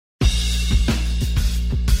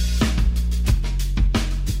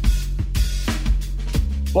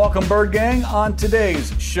Welcome, Bird Gang. On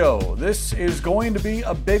today's show, this is going to be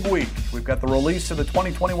a big week. We've got the release of the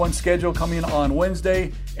 2021 schedule coming on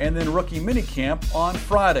Wednesday, and then rookie minicamp on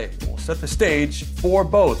Friday. We'll set the stage for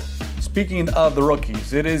both. Speaking of the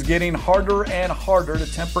rookies, it is getting harder and harder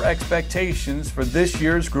to temper expectations for this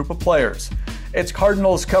year's group of players. It's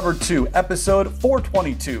Cardinals Cover 2, episode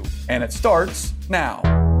 422, and it starts now.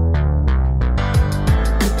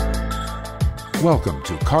 Welcome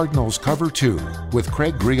to Cardinals Cover 2 with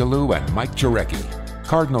Craig Grialou and Mike Jurecki.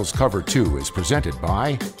 Cardinals Cover 2 is presented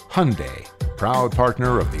by Hyundai, proud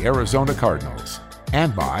partner of the Arizona Cardinals,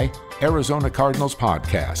 and by Arizona Cardinals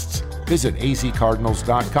Podcasts. Visit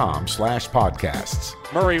azcardinals.com/podcasts.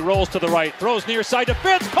 Murray rolls to the right, throws near side to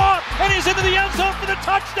Fitz, caught, and he's into the end zone for the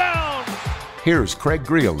touchdown! Here's Craig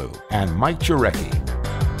Grialou and Mike Jurecki.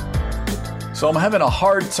 So I'm having a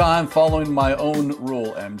hard time following my own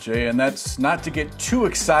rule, MJ, and that's not to get too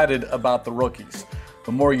excited about the rookies.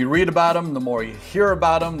 The more you read about them, the more you hear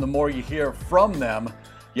about them, the more you hear from them.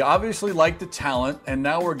 You obviously like the talent, and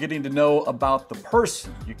now we're getting to know about the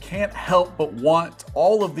person. You can't help but want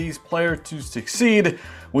all of these players to succeed.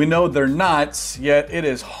 We know they're not, yet it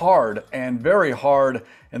is hard, and very hard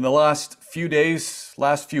in the last few days,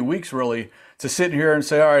 last few weeks really, to sit here and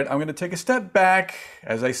say, all right, I'm going to take a step back,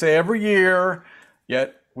 as I say every year,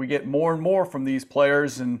 yet we get more and more from these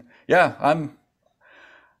players. And yeah, I'm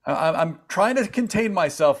trying to contain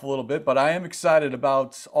myself a little bit, but I am excited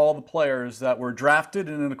about all the players that were drafted,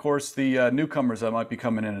 and then of course the newcomers that might be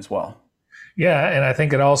coming in as well. Yeah, and I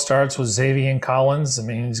think it all starts with Xavier Collins. I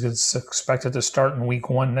mean, he's expected to start in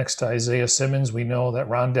week 1 next to Isaiah Simmons. We know that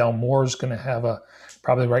Rondale Moore is going to have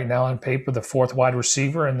probably right now on paper, the 4th wide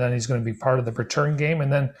receiver, and then he's going to be part of the return game.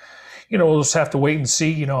 And then, we'll just have to wait and see.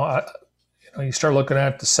 You start looking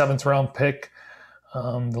at the 7th round pick,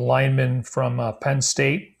 the lineman from Penn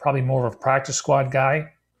State, probably more of a practice squad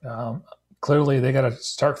guy. Clearly, they got to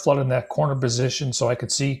start flooding that corner position. So I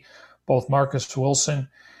could see both Marcus Wilson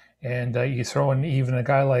and you throw in even a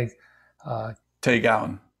guy like Tay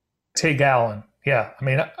Allen. Yeah, I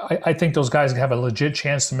mean, I think those guys have a legit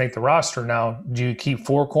chance to make the roster. Now, do you keep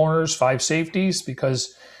 4 corners, 5 safeties?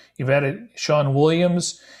 Because you've added Sean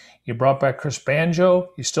Williams, you brought back Chris Banjo,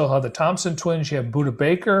 you still have the Thompson twins, you have Budda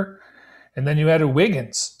Baker, and then you added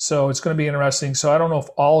Wiggins. So it's going to be interesting. So I don't know if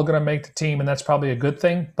all are going to make the team, and that's probably a good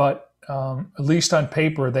thing. But at least on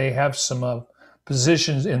paper, they have some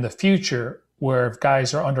positions in the future where if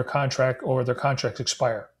guys are under contract or their contracts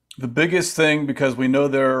expire. The biggest thing, because we know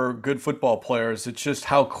they're good football players, it's just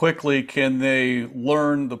how quickly can they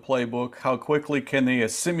learn the playbook, how quickly can they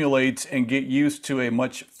assimilate and get used to a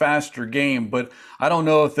much faster game. But I don't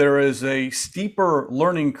know if there is a steeper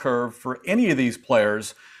learning curve for any of these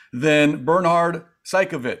players than Bernhard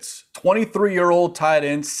Seikovits, 23-year-old tight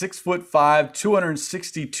end, 6'5",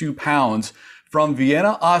 262 pounds. From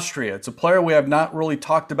Vienna, Austria. It's a player we have not really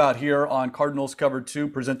talked about here on Cardinals Cover 2,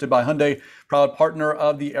 presented by Hyundai, proud partner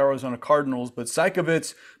of the Arizona Cardinals. But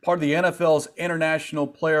Seikovits, part of the NFL's International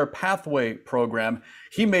Player Pathway Program,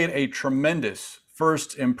 he made a tremendous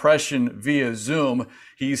first impression via Zoom.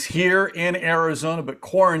 He's here in Arizona, but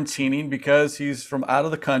quarantining because he's from out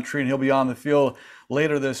of the country, and he'll be on the field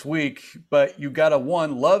later this week. But you got to,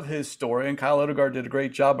 love his story, and Kyle Odegaard did a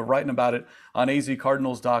great job of writing about it on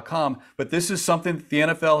azcardinals.com. But this is something that the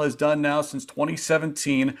NFL has done now since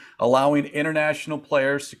 2017, allowing international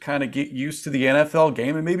players to kind of get used to the NFL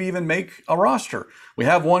game and maybe even make a roster. We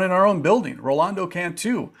have one in our own building, Rolando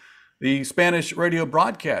Cantu, the Spanish radio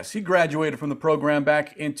broadcast. He graduated from the program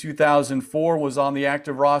back in 2004, was on the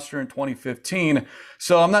active roster in 2015.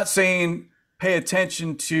 So I'm not saying pay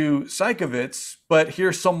attention to Seikovits, but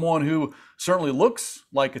here's someone who certainly looks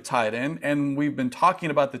like a tight end, and we've been talking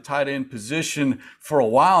about the tight end position for a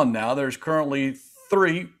while now. There's currently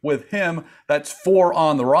 3 with him. That's 4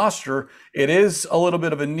 on the roster. It is a little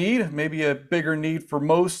bit of a need, maybe a bigger need for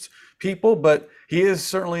most people, but he is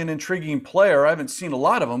certainly an intriguing player. I haven't seen a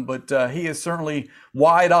lot of him, but he is certainly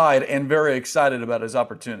wide-eyed and very excited about his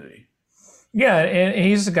opportunity. Yeah, and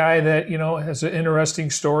he's a guy that, has an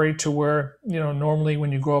interesting story to where, normally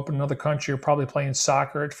when you grow up in another country, you're probably playing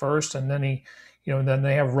soccer at first, and then then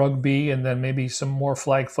they have rugby and then maybe some more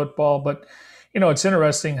flag football. But, it's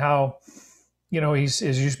interesting how, he's,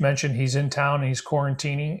 as you mentioned, he's in town and he's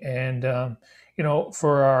quarantining. And,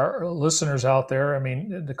 for our listeners out there, I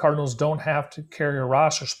mean, the Cardinals don't have to carry a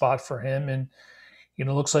roster spot for him. And, it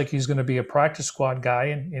looks like he's going to be a practice squad guy.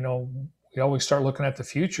 And, we always start looking at the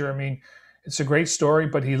future. I mean, it's a great story,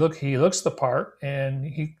 but he looks the part,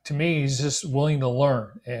 and to me he's just willing to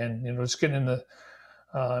learn, and just getting in the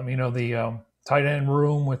tight end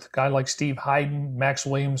room with a guy like Steve Hyden. Max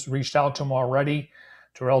Williams reached out to him already.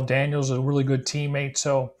 Darrell Daniels is a really good teammate.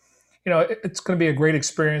 So, it's going to be a great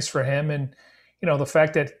experience for him. And, the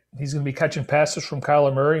fact that he's going to be catching passes from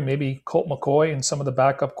Kyler Murray, maybe Colt McCoy and some of the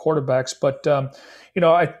backup quarterbacks. But,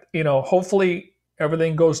 hopefully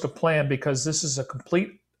everything goes to plan, because this is a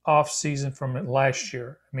complete off season from last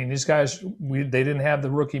year. I mean, these guys, they didn't have the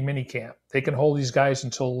rookie mini camp. They can hold these guys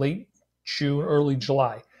until late June, early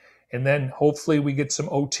July. And then hopefully we get some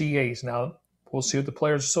OTAs. Now, we'll see what the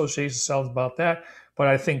Players Association says about that. But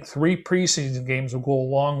I think 3 preseason games will go a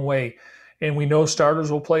long way. And we know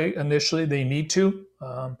starters will play initially. They need to.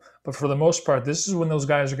 But for the most part, this is when those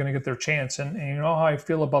guys are going to get their chance. And you know how I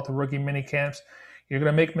feel about the rookie mini camps. You're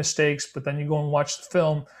going to make mistakes, but then you go and watch the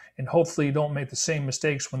film, and hopefully you don't make the same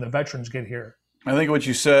mistakes when the veterans get here. I think what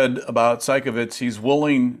you said about Psychovitz, he's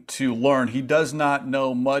willing to learn. He does not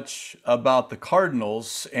know much about the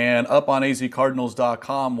Cardinals, and up on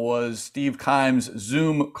azcardinals.com was Steve Keim's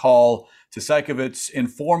Zoom call to Psychovitz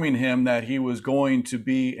informing him that he was going to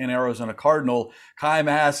be an Arizona Cardinal. Keim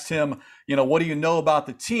asked him, what do you know about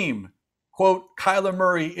the team? Quote, Kyler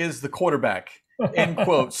Murray is the quarterback, end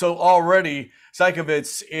quote. So already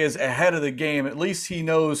Psychovitz is ahead of the game. At least he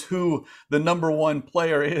knows who the number 1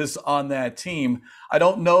 player is on that team. I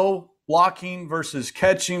don't know blocking versus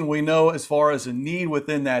catching. We know as far as a need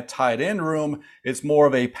within that tight end room, it's more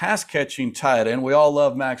of a pass catching tight end. We all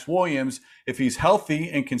love Max Williams. If he's healthy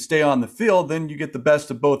and can stay on the field, then you get the best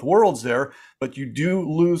of both worlds there. But you do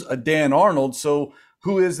lose a Dan Arnold. So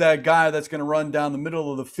who is that guy that's going to run down the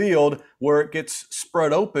middle of the field where it gets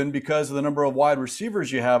spread open because of the number of wide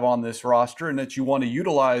receivers you have on this roster and that you want to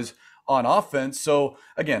utilize on offense? So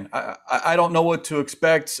again, I don't know what to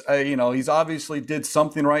expect. He's obviously did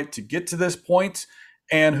something right to get to this point,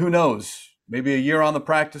 and who knows, maybe a year on the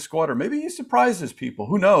practice squad, or maybe he surprises people.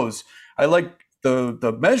 Who knows? I like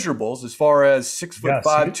the measurables as far as 6'5",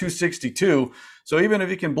 262. So even if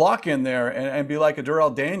he can block in there and be like a Darrell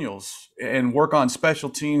Daniels and work on special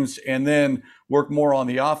teams and then work more on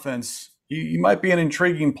the offense, he might be an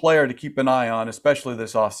intriguing player to keep an eye on, especially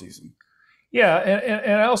this offseason. Yeah,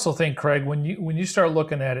 and I also think, Craig, when you start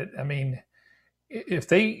looking at it, I mean, if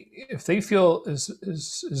they feel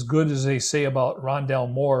as good as they say about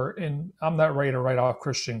Rondale Moore, and I'm not ready to write off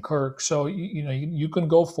Christian Kirk, so you can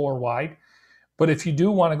go 4 wide. But if you do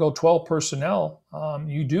want to go 12 personnel,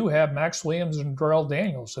 you do have Max Williams and Darrell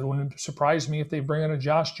Daniels. It wouldn't surprise me if they bring in a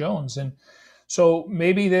Josh Jones. And so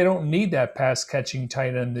maybe they don't need that pass-catching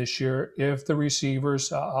tight end this year if the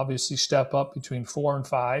receivers obviously step up between 4 and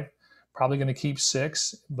 5. Probably going to keep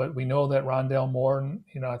 6, but we know that Rondale Moore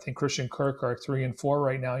and I think Christian Kirk are 3 and 4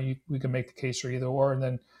 right now. We can make the case for either or. And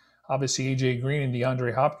then obviously AJ Green and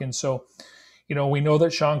DeAndre Hopkins. So we know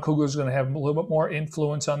that Sean Kugler is going to have a little bit more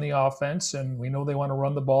influence on the offense, and we know they want to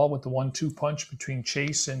run the ball with the 1-2 punch between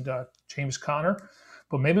Chase and James Conner.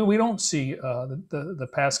 But maybe we don't see the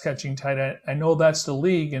pass-catching tight end. I know that's the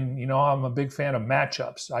league, and I'm a big fan of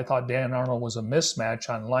matchups. I thought Dan Arnold was a mismatch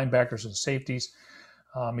on linebackers and safeties.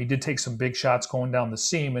 He did take some big shots going down the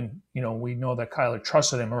seam, and we know that Kyler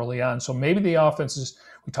trusted him early on. So maybe the offense is.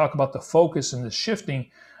 We talk about the focus and the shifting.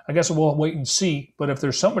 I guess we'll wait and see. But if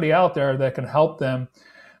there's somebody out there that can help them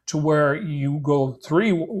to where you go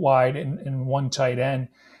 3 wide and 1 tight end,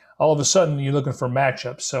 all of a sudden you're looking for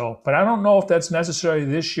matchups. So, but I don't know if that's necessary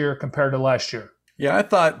this year compared to last year. Yeah, I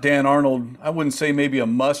thought Dan Arnold, I wouldn't say maybe a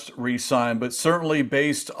must re-sign, but certainly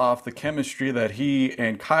based off the chemistry that he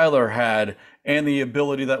and Kyler had and the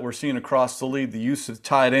ability that we're seeing across the league, the use of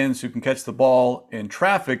tight ends who can catch the ball in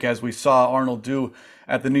traffic, as we saw Arnold do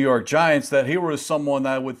at the New York Giants, that he was someone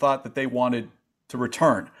that I would thought that they wanted to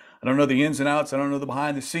return. I don't know the ins and outs. I don't know the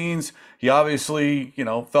behind the scenes. He obviously,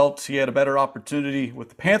 felt he had a better opportunity with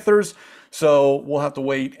the Panthers. So we'll have to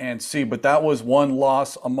wait and see. But that was one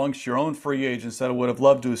loss amongst your own free agents that I would have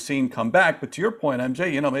loved to have seen come back. But to your point,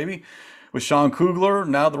 MJ, maybe with Sean Kugler,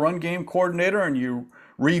 now the run game coordinator, and you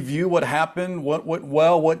review what happened, what went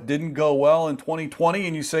well, what didn't go well in 2020,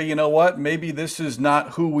 and you say, you know what, maybe this is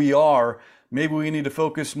not who we are. Maybe we need to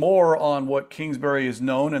focus more on what Kingsbury is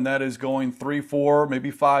known, and that is going 3, 4,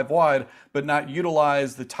 maybe 5 wide, but not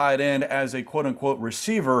utilize the tight end as a quote-unquote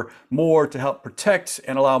receiver more to help protect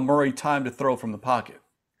and allow Murray time to throw from the pocket.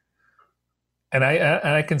 And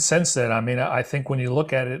I can sense that. I mean, I think when you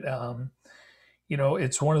look at it,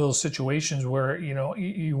 it's one of those situations where,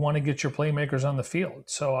 you want to get your playmakers on the field.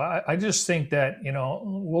 So I just think that,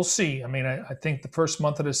 we'll see. I mean, I think the first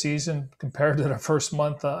month of the season compared to the first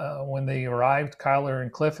month when they arrived, Kyler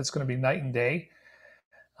and Cliff, it's going to be night and day.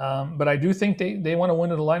 But I do think they want to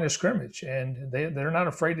win at the line of scrimmage, and they're not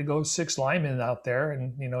afraid to go 6 linemen out there,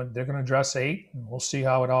 and, they're going to dress 8. And we'll see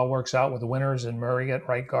how it all works out with Winters and Murray at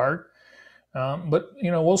right guard. But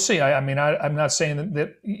we'll see. I'm not saying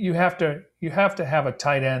that you have to have a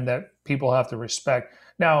tight end that people have to respect.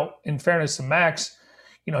 Now, in fairness to Max,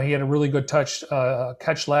 he had a really good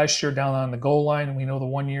catch last year down on the goal line, and we know the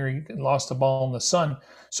one year he lost the ball in the sun.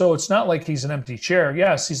 So it's not like he's an empty chair.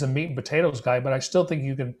 Yes, he's a meat and potatoes guy, but I still think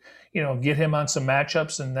you can, get him on some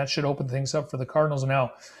matchups, and that should open things up for the Cardinals.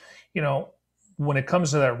 Now, when it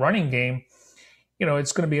comes to that running game,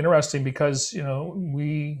 it's going to be interesting because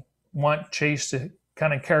we want Chase to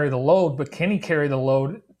kind of carry the load, but can he carry the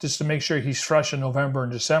load just to make sure he's fresh in November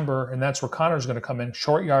and December? And that's where Connor's going to come in,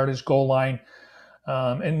 short yardage, goal line.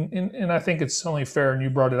 And I think it's only fair, and you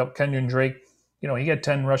brought it up, Kenyon Drake, he had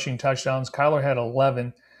 10 rushing touchdowns. Kyler had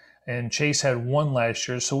 11, and Chase had 1 last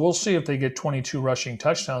year. So we'll see if they get 22 rushing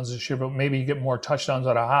touchdowns this year, but maybe you get more touchdowns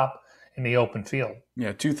out of Hop in the open field.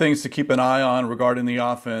 Yeah, 2 things to keep an eye on regarding the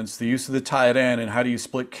offense: the use of the tight end, and how do you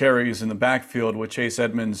split carries in the backfield with Chase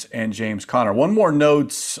Edmonds and James Conner. One more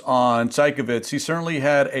note on Psychovitz. He certainly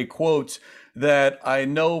had a quote that I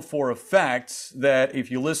know for a fact that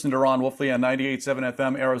if you listen to Ron Wolfley on 98.7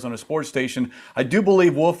 FM, Arizona Sports Station, I do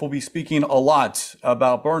believe Wolf will be speaking a lot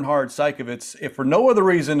about Bernhard Psychovitz, if for no other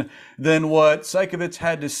reason than what Psychovitz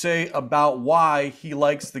had to say about why he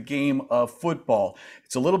likes the game of football.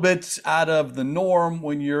 It's a little bit out of the norm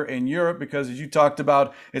when you're in Europe because, as you talked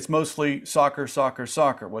about, it's mostly soccer,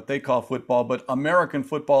 what they call football. But American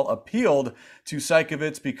football appealed to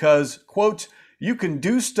Psychovitz because, quote, "You can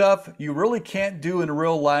do stuff you really can't do in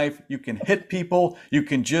real life. You can hit people. You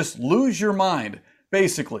can just lose your mind,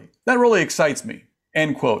 basically. That really excites me,"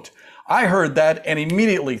 end quote. I heard that and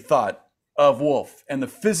immediately thought of Wolf and the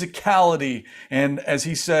physicality and, as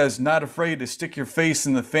he says, not afraid to stick your face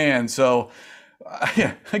in the fan. So,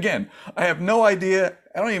 again, I have no idea.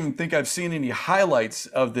 I don't even think I've seen any highlights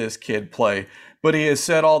of this kid play, but he has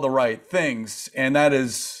said all the right things. And that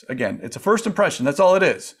is, again, it's a first impression. That's all it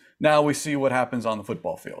is. Now we see what happens on the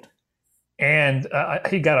football field. And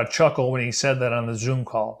he got a chuckle when he said that on the Zoom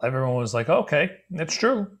call. Everyone was like, "Okay, that's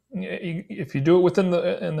true. If you do it within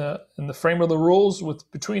the frame of the rules,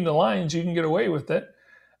 between the lines, you can get away with it.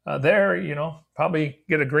 Probably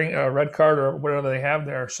get a red card or whatever they have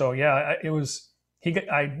there." So yeah, it was.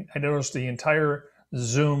 I noticed the entire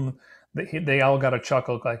Zoom that they all got a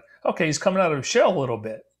chuckle. Like, okay, he's coming out of his shell a little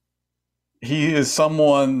bit. He is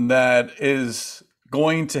someone that is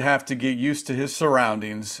going to have to get used to his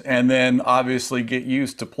surroundings and then obviously get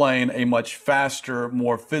used to playing a much faster,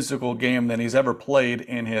 more physical game than he's ever played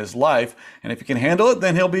in his life. And if he can handle it,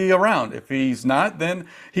 then he'll be around. If he's not, then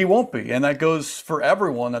he won't be. And that goes for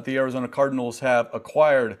everyone that the Arizona Cardinals have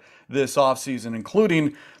acquired this offseason,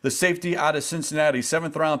 including the safety out of Cincinnati,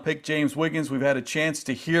 7th round pick James Wiggins. We've had a chance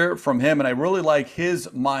to hear from him, and I really like his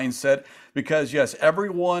mindset because, yes,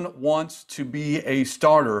 everyone wants to be a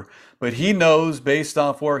starter, but he knows, based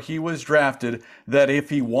off where he was drafted, that if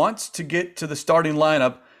he wants to get to the starting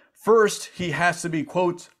lineup, first he has to be,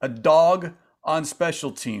 quote, a dog on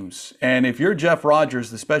special teams. And if you're Jeff Rodgers,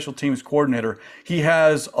 the special teams coordinator, he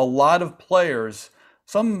has a lot of players,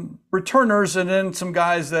 some returners, and then some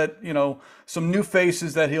guys that, some new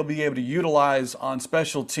faces that he'll be able to utilize on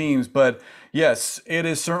special teams. But yes, it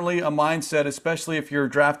is certainly a mindset, especially if you're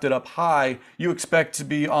drafted up high, you expect to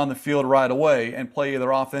be on the field right away and play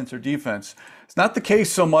either offense or defense. It's not the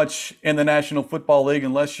case so much in the National Football League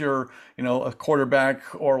unless you're, a quarterback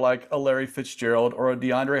or like a Larry Fitzgerald or a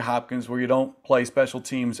DeAndre Hopkins, where you don't play special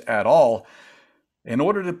teams at all. In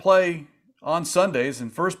order to play on Sundays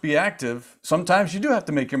and first be active, sometimes you do have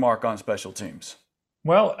to make your mark on special teams.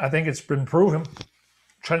 Well, I think it's been proven.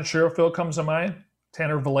 Trent Sherfield comes to mind,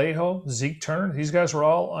 Tanner Vallejo, Zeke Turner. These guys were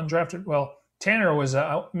all undrafted. Well, Tanner was,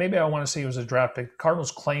 maybe I want to say he was a draft pick.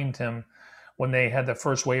 Cardinals claimed him when they had the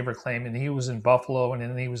first waiver claim, and he was in Buffalo, and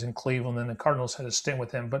then he was in Cleveland, and the Cardinals had a stint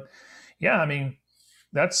with him. But yeah,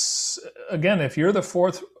 that's, again, if you're the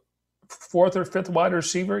fourth or fifth wide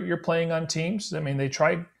receiver, you're playing on teams. They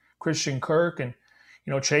tried Christian Kirk, and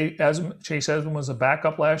Chase Edmonds was a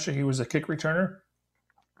backup last year. He was a kick returner.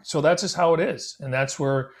 So that's just how it is. And that's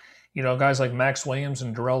where, guys like Max Williams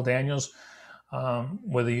and Darrell Daniels,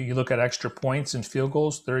 whether you look at extra points and field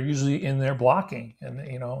goals, they're usually in there blocking. And,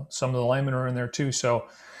 some of the linemen are in there too. So,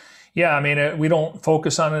 yeah, we don't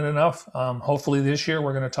focus on it enough. Hopefully this year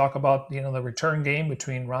we're going to talk about, the return game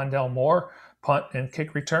between Rondell Moore, punt and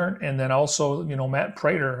kick return. And then also, Matt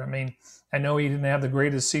Prater. I know he didn't have the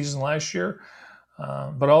greatest season last year,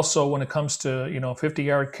 but also when it comes to,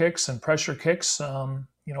 50-yard kicks and pressure kicks,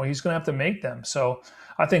 he's going to have to make them. So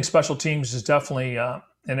I think special teams is definitely an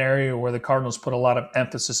area where the Cardinals put a lot of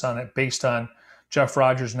emphasis on it based on Jeff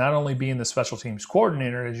Rogers not only being the special teams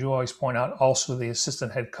coordinator, as you always point out, also the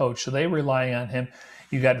assistant head coach. So they rely on him.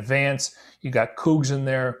 You got Vance, you got Cougs in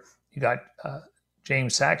there, you got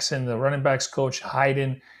James Saxon, the running backs coach,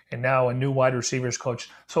 Hayden, and now a new wide receivers coach.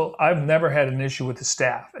 So I've never had an issue with the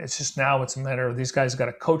staff. It's just now it's a matter of these guys got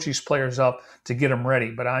to coach these players up to get them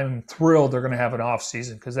ready. But I'm thrilled they're going to have an off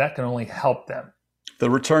season because that can only help them. The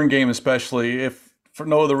return game, especially if for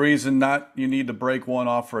no other reason, not you need to break one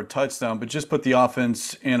off for a touchdown, but just put the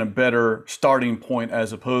offense in a better starting point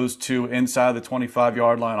as opposed to inside the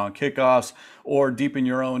 25-yard line on kickoffs or deep in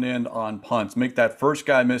your own end on punts. Make that first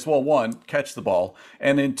guy miss. Well, one, catch the ball,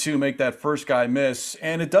 and then two, make that first guy miss.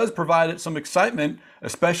 And it does provide it some excitement,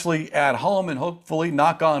 especially at home, and hopefully,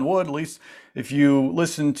 knock on wood, at least if you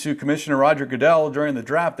listen to Commissioner Roger Goodell during the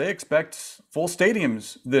draft, they expect full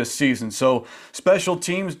stadiums this season. So special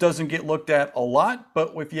teams doesn't get looked at a lot,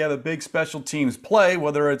 but if you have a big special teams play,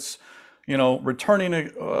 whether it's, returning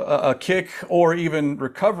a kick or even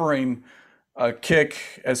recovering a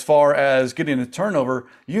kick as far as getting a turnover,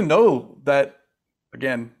 that,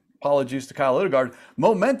 again, apologies to Kyle Odegaard,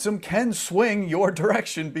 momentum can swing your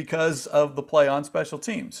direction because of the play on special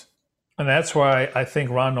teams. And that's why I think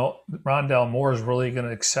Rondale Moore is really going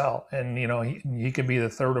to excel. And, he could be the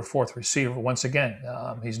third or fourth receiver. Once again,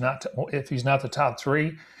 if he's not the top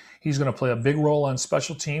three, he's going to play a big role on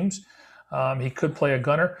special teams. He could play a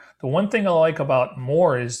gunner. The one thing I like about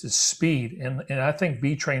Moore is the speed. And I think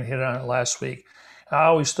B-Train hit on it last week. I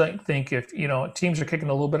always think if, teams are kicking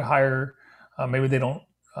a little bit higher, maybe they don't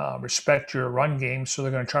respect your run game, so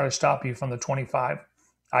they're going to try to stop you from the 25.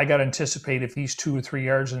 I got to anticipate if he's 2 or 3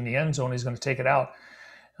 yards in the end zone, he's going to take it out.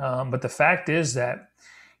 But the fact is that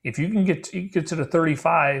if you can get to the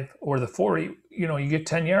 35 or the 40, you get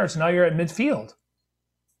 10 yards, now you're at midfield.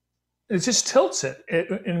 It just tilts it.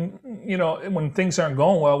 When things aren't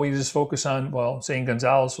going well, we just focus on, Zane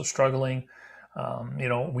Gonzalez was struggling.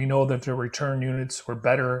 We know that the return units were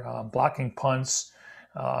better, blocking punts,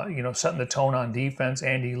 setting the tone on defense.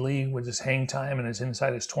 Andy Lee with his hang time and his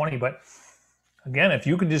inside his 20. But again, if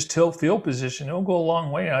you can just tilt field position, it'll go a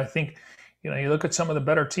long way. And I think, you look at some of the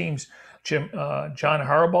better teams, John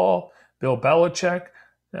Harbaugh, Bill Belichick,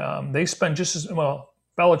 they spend just as well.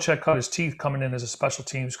 Belichick cut his teeth coming in as a special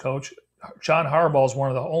teams coach. John Harbaugh is one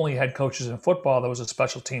of the only head coaches in football that was a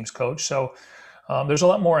special teams coach. So there's a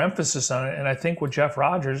lot more emphasis on it. And I think with Jeff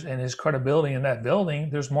Rogers and his credibility in that building,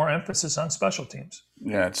 there's more emphasis on special teams.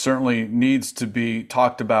 Yeah, it certainly needs to be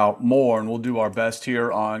talked about more, and we'll do our best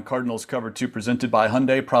here on Cardinals Cover 2, presented by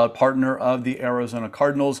Hyundai, proud partner of the Arizona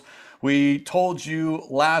Cardinals. We told you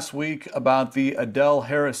last week about the Adele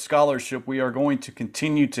Harris Scholarship. We are going to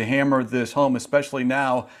continue to hammer this home, especially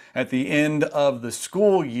now at the end of the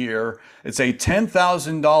school year. It's a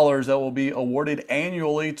 $10,000 that will be awarded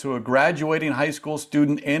annually to a graduating high school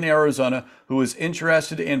student in Arizona who is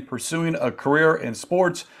interested in pursuing a career in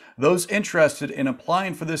sports. Those interested in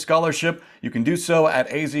applying for this scholarship, you can do so at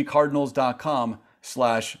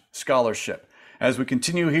azcardinals.com/scholarship. As we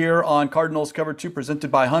continue here on Cardinals Cover 2, presented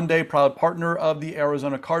by Hyundai, proud partner of the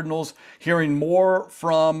Arizona Cardinals, hearing more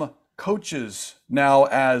from coaches now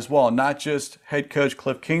as well, not just head coach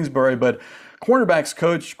Cliff Kingsbury, but cornerbacks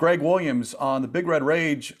coach Greg Williams on the Big Red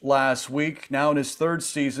Rage last week, now in his third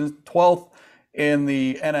season, 12th in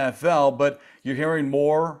the NFL. But you're hearing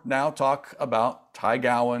more now talk about Ty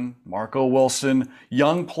Gowan, Marco Wilson,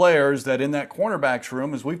 young players that in that cornerbacks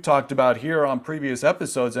room, as we've talked about here on previous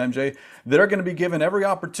episodes, MJ, they're going to be given every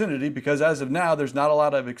opportunity because as of now, there's not a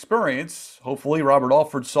lot of experience. Hopefully, Robert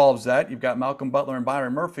Alford solves that. You've got Malcolm Butler and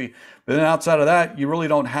Byron Murphy. But then outside of that, you really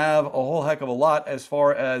don't have a whole heck of a lot as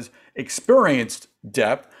far as experienced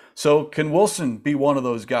depth. So can Wilson be one of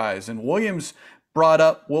those guys? And Williams brought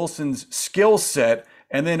up Wilson's skill set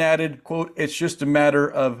and then added, quote, it's just a matter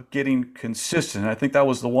of getting consistent. I think that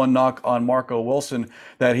was the one knock on Marco Wilson,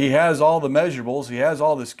 that he has all the measurables, he has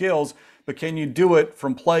all the skills, but can you do it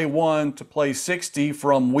from play 1 to play 60,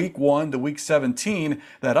 from week 1 to week 17?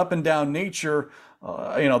 That up and down nature,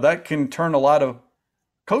 that can turn a lot of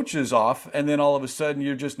coaches off, and then all of a sudden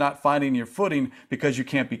you're just not finding your footing because you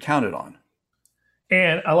can't be counted on.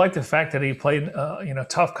 And I like the fact that he played in a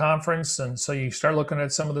tough conference. And so you start looking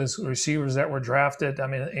at some of those receivers that were drafted. I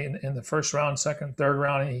mean, in the first round, second, third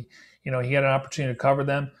round, he had an opportunity to cover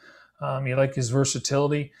them. You like his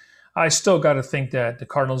versatility. I still got to think that the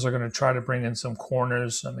Cardinals are going to try to bring in some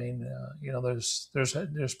corners. I mean,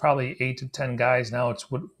 there's probably 8 to 10 guys now. It's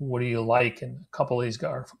what do you like? And a couple of these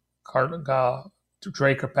guys,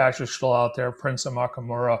 Drake Kirkpatrick's still out there. Prince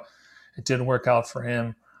Amakamura, it didn't work out for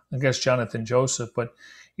him. I guess Jonathan Joseph, but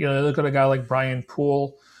look at a guy like Brian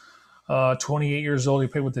Poole, 28 years old. He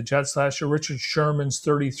played with the Jets last year. Richard Sherman's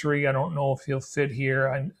 33. I don't know if he'll fit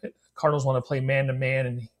here. Cardinals want to play man-to-man,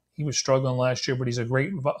 and he was struggling last year, but he's a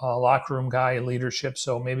great locker room guy, leadership,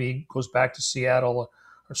 so maybe he goes back to Seattle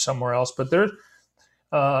or somewhere else. But there's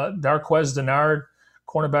Darqueze Dennard,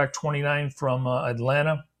 cornerback 29 from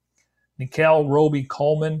Atlanta. Nikhil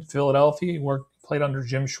Roby-Coleman, Philadelphia. He played under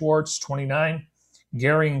Jim Schwartz, 29.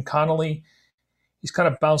 Gary Connolly, he's kind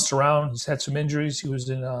of bounced around. He's had some injuries. He was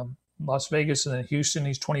in Las Vegas and then Houston.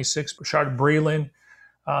 He's 26. Rashard Breeland,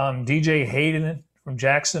 DJ Hayden from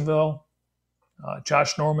Jacksonville.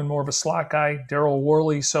 Josh Norman, more of a slot guy. Daryl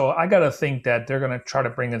Worley. So I got to think that they're going to try to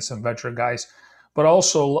bring in some veteran guys, but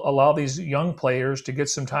also allow these young players to get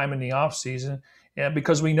some time in the offseason. And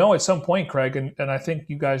because we know at some point, Craig, and I think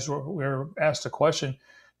you guys were asked a question,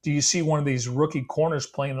 do you see one of these rookie corners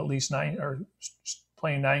playing at least 9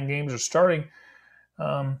 games or starting?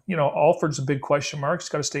 Alford's a big question mark. He's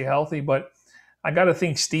got to stay healthy, but I got to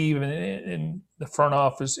think Steve and the front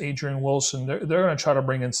office, Adrian Wilson, they're going to try to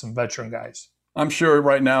bring in some veteran guys. I'm sure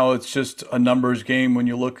right now it's just a numbers game when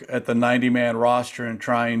you look at the 90-man roster and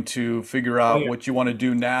trying to figure out what you want to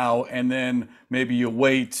do now, and then maybe you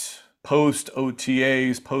wait post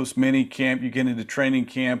OTAs, post mini camp, you get into training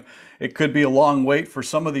camp. It could be a long wait for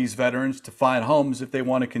some of these veterans to find homes if they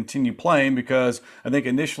want to continue playing, because I think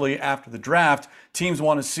initially after the draft, teams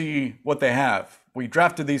want to see what they have. We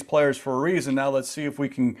drafted these players for a reason. Now let's see if we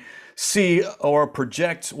can see or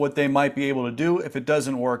project what they might be able to do. If it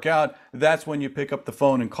doesn't work out, that's when you pick up the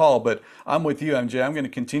phone and call. But I'm with you, MJ. I'm going to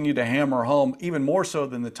continue to hammer home, even more so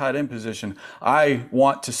than the tight end position. I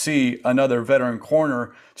want to see another veteran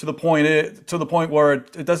corner to the point where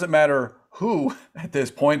it doesn't matter who at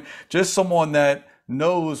this point, just someone that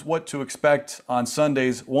knows what to expect on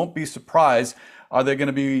Sundays, won't be surprised. Are they going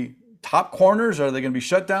to be top corners? Are they going to be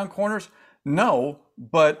shutdown corners? No,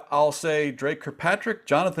 but I'll say Drake Kirkpatrick,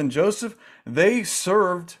 Jonathan Joseph, they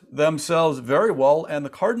served themselves very well and the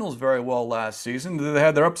Cardinals very well last season. Did they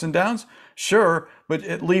have their ups and downs? Sure, but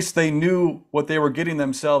at least they knew what they were getting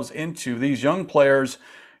themselves into. These young players,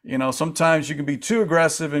 sometimes you can be too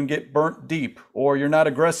aggressive and get burnt deep, or you're not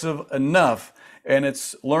aggressive enough, and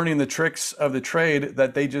it's learning the tricks of the trade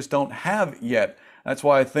that they just don't have yet. That's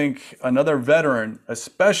why I think another veteran,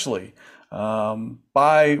 especially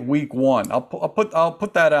by week one, I'll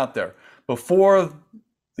put that out there. Before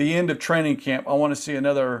the end of training camp, I want to see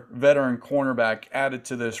another veteran cornerback added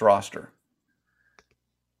to this roster.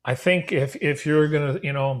 I think if you're going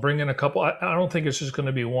to, bring in a couple, I don't think it's just going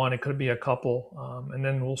to be one. It could be a couple. And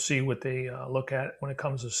then we'll see what they look at when it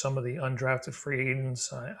comes to some of the undrafted free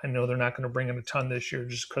agents. I know they're not going to bring in a ton this year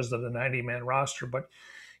just because of the 90-man roster. But,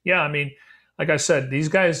 yeah, I mean, like I said, these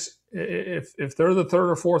guys, if they're the third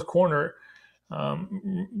or fourth corner,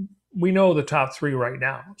 we know the top three right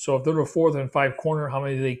now. So if they're the fourth and five corner, how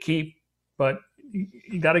many do they keep? But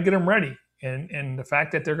you got to get them ready. And the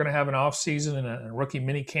fact that they're going to have an off season and a rookie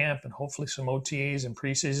mini camp and hopefully some OTAs and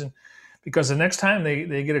preseason, because the next time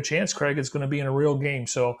they get a chance, Craig, it's going to be in a real game.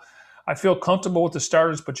 So I feel comfortable with the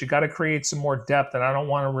starters, but you got to create some more depth, and I don't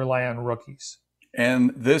want to rely on rookies.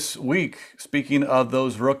 And this week, speaking of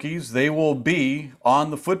those rookies, they will be on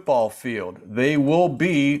the football field. They will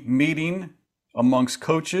be meeting amongst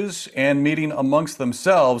coaches and meeting amongst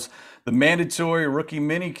themselves. The mandatory rookie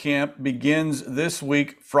mini camp begins this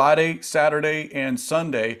week, Friday, Saturday, and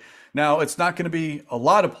Sunday. Now, it's not going to be a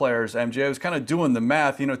lot of players, MJ. I was kind of doing the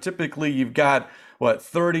math. Typically you've got,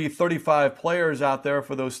 30, 35 players out there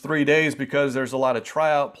for those 3 days, because there's a lot of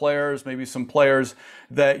tryout players, maybe some players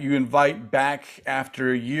that you invite back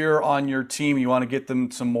after a year on your team. You want to get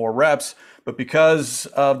them some more reps. But because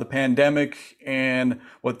of the pandemic and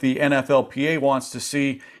what the NFLPA wants to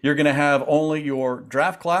see, you're going to have only your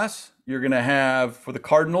draft class. You're going to have, for the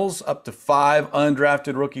Cardinals, up to 5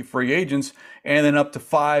 undrafted rookie free agents and then up to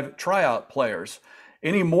 5 tryout players.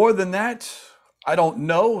 Any more than that, I don't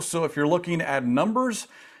know. So if you're looking at numbers,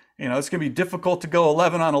 it's going to be difficult to go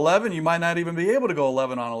 11 on 11. You might not even be able to go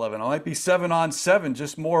 11 on 11. It might be 7 on 7,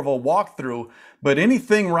 just more of a walkthrough. But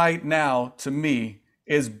anything right now, to me,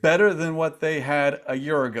 is better than what they had a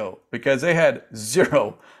year ago, because they had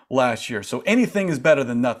 0 last year. So anything is better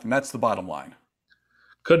than nothing. That's the bottom line.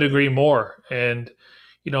 Couldn't agree more. And,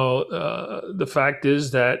 the fact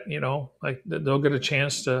is that, they'll get a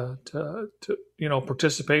chance to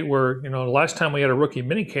participate where, the last time we had a rookie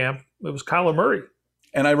mini camp, it was Kyler Murray.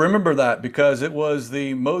 And I remember that because it was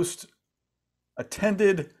the most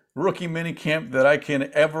attended rookie mini camp that I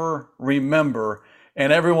can ever remember.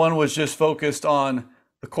 And everyone was just focused on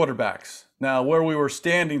the quarterbacks. Now, where we were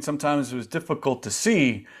standing, sometimes it was difficult to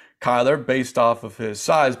see Kyler based off of his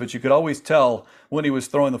size, but you could always tell when he was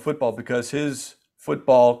throwing the football because his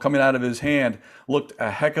football coming out of his hand looked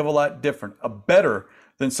a heck of a lot different, better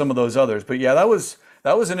than some of those others. But yeah, that was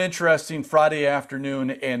an interesting Friday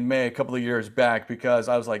afternoon in May a couple of years back because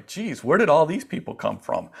I was like, geez, where did all these people come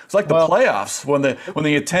from? It's like the playoffs when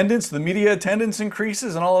the attendance, the media attendance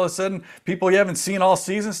increases and all of a sudden people you haven't seen all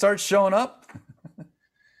season start showing up.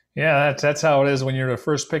 Yeah, that's how it is when you're the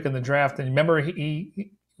first pick in the draft. And remember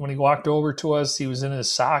he when he walked over to us, he was in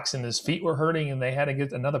his socks and his feet were hurting and they had to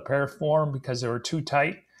get another pair for him because they were too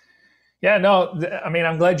tight. Yeah, no, I mean,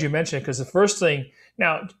 I'm glad you mentioned it because the first thing,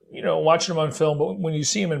 now, watching him on film, but when you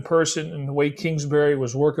see him in person and the way Kingsbury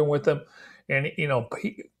was working with him, and,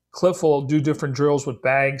 Cliff will do different drills with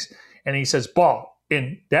bags, and he says, ball.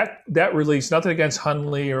 And that release, nothing against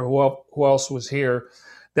Hundley or who else was here,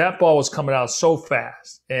 that ball was coming out so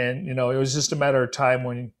fast. And, it was just a matter of time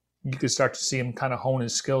when you could start to see him kind of hone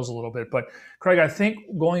his skills a little bit. But, Craig, I think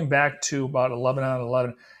going back to about 11 out of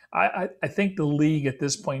 11, I think the league at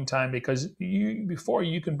this point in time, because before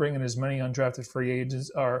you can bring in as many undrafted free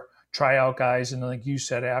agents or tryout guys, and like you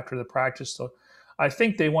said, after the practice, so I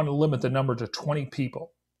think they want to limit the number to 20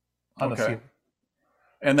 people on the field.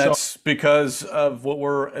 And that's because of what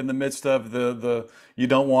we're in the midst of, the you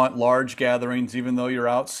don't want large gatherings, even though you're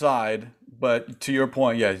outside. But to your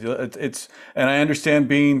point, yeah, it's and I understand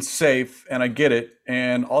being safe, and I get it,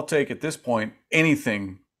 and I'll take at this point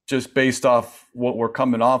anything just based off what we're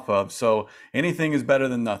coming off of. So anything is better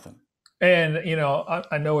than nothing. And,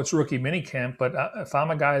 I know it's rookie minicamp, but if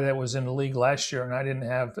I'm a guy that was in the league last year and I didn't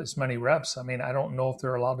have as many reps, I mean, I don't know if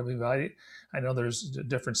they're allowed to be evaluated. I know there's a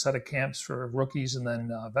different set of camps for rookies and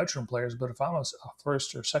then veteran players, but if I'm a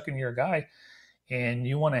first or second year guy and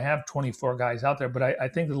you want to have 24 guys out there, but I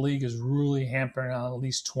think the league is really hampering on at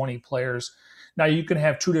least 20 players. Now you can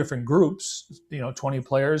have two different groups, 20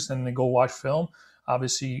 players, and then go watch film.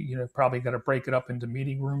 Obviously, probably got to break it up into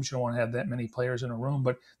meeting rooms. You don't want to have that many players in a room,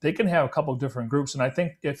 but they can have a couple of different groups. And I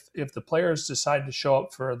think if the players decide to show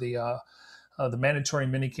up for the mandatory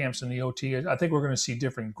mini camps and the OT, I think we're going to see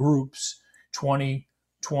different groups, 20,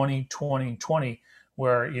 20, 20, 20,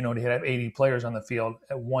 where, they have 80 players on the field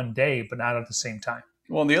at one day, but not at the same time.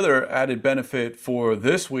 Well, and the other added benefit for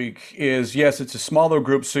this week is, yes, it's a smaller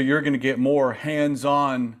group, so you're going to get more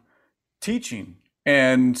hands-on teaching.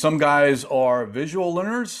 And some guys are visual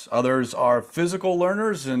learners, others are physical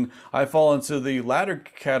learners, and I fall into the latter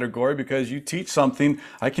category because you teach something,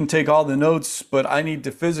 I can take all the notes, but I need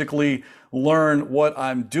to physically learn what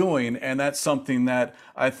I'm doing, and that's something that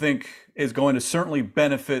I think is going to certainly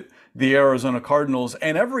benefit the Arizona Cardinals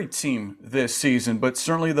and every team this season, but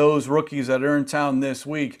certainly those rookies that are in town this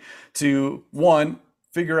week to, one,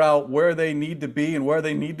 figure out where they need to be and where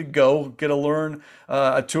they need to go, get to learn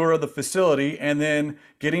a tour of the facility, and then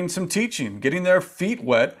getting some teaching, getting their feet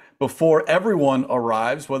wet before everyone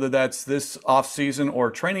arrives, whether that's this offseason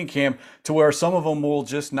or training camp, to where some of them will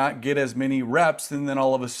just not get as many reps, and then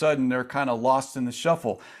all of a sudden they're kind of lost in the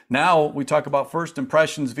shuffle. Now we talk about first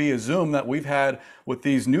impressions via Zoom that we've had with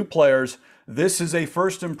these new players. This is a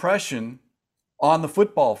first impression on the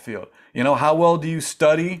football field. How well do you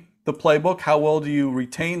study the playbook? How well do you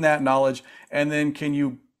retain that knowledge? And then can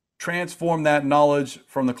you transform that knowledge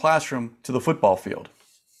from the classroom to the football field?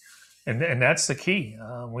 And that's the key.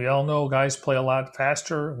 We all know guys play a lot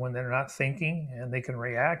faster when they're not thinking and they can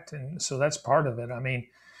react. And so that's part of it. I mean,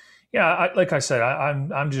 yeah, like I said,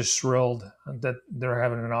 I'm just thrilled that they're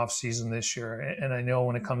having an off season this year. And I know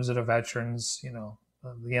when it comes to the veterans,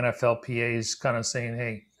 the NFLPA is kind of saying,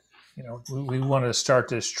 hey, we want to start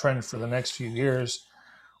this trend for the next few years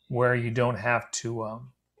where you don't have to,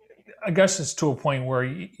 I guess it's to a point where,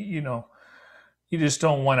 you just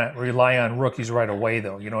don't want to rely on rookies right away,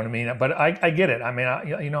 though. You know what I mean? But I get it. I mean,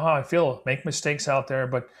 you know how I feel. Make mistakes out there,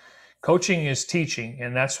 but coaching is teaching,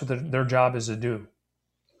 and that's what their job is to do.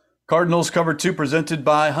 Cardinals Cover 2 presented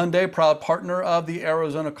by Hyundai, proud partner of the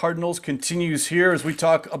Arizona Cardinals, continues here as we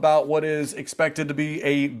talk about what is expected to be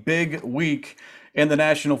a big week in the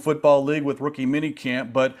National Football League with rookie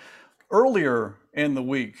minicamp. But earlier in the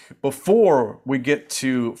week, before we get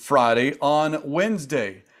to Friday, on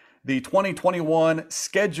Wednesday, the 2021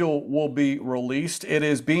 schedule will be released. It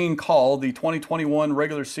is being called, the 2021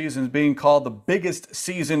 regular season is being called the biggest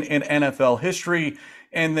season in NFL history.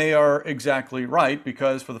 And they are exactly right,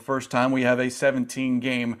 because for the first time we have a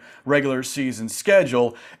 17-game regular season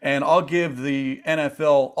schedule. And I'll give the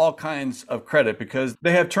NFL all kinds of credit because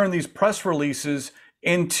they have turned these press releases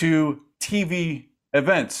into TV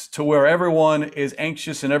events to where everyone is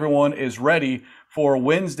anxious and everyone is ready for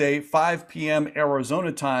Wednesday, 5 p.m.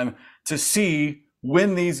 Arizona time to see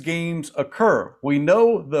when these games occur. We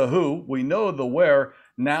know the who, we know the where.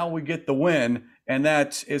 Now we get the when, and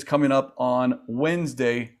that is coming up on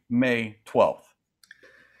Wednesday, May 12th.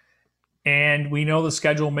 And we know the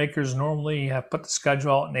schedule makers normally have put the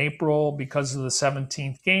schedule out in April because of the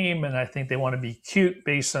 17th game, and I think they want to be cute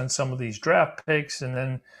based on some of these draft picks, and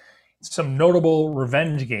then some notable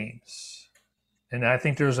revenge games. And I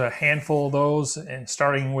think there's a handful of those, and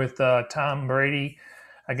starting with Tom Brady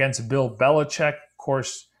against Bill Belichick, of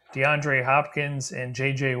course, DeAndre Hopkins and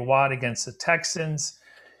J.J. Watt against the Texans,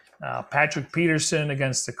 Patrick Peterson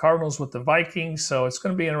against the Cardinals with the Vikings. So it's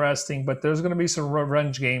going to be interesting, but there's going to be some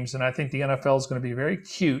revenge games, and I think the NFL is going to be very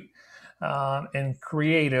cute and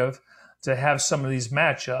creative to have some of these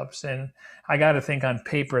matchups. And I got to think on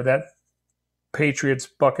paper that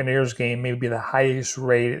Patriots-Buccaneers game may be the highest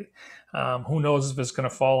rated. Who knows if it's going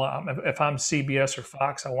to fall? If I'm CBS or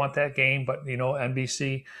Fox, I want that game, but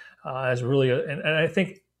NBC is really and I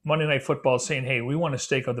think Monday Night Football is saying, hey, we want to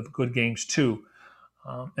stake out the good games too.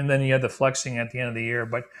 And then you had the flexing at the end of the year.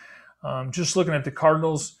 But just looking at the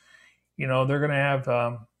Cardinals, they're going to have,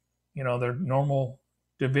 their normal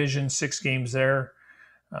division, 6 games there.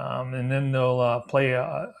 And then they'll play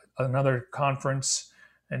another conference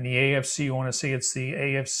in the AFC. You want to say it's the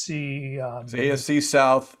AFC. It's AFC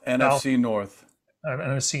South, NFC North.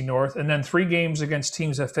 NFC North. And then 3 games against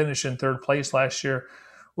teams that finished in third place last year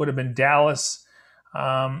would have been Dallas,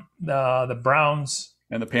 the Browns,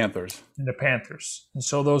 and the Panthers. And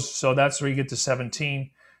so that's where you get to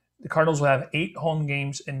 17. The Cardinals will have 8 home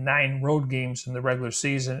games and 9 road games in the regular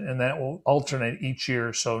season, and that will alternate each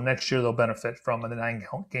year. So next year they'll benefit from the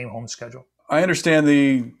 9-game home schedule. I understand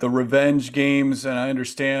the revenge games, and I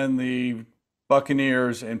understand the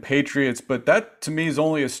Buccaneers and Patriots, but that to me is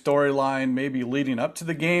only a storyline maybe leading up to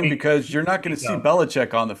the game, because you're not going to see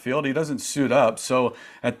Belichick on the field. He doesn't suit up. So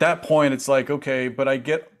at that point, it's like, okay, but I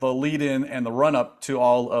get the lead in and the run up to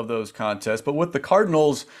all of those contests. But with the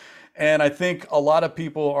Cardinals, and I think a lot of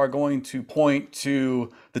people are going to point to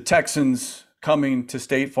the Texans coming to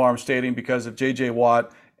State Farm Stadium because of J.J.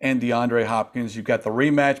 Watt and DeAndre Hopkins. You've got the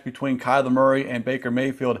rematch between Kyler Murray and Baker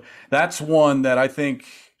Mayfield. That's one that I think,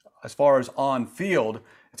 as far as on field,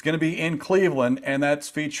 it's going to be in Cleveland, and that's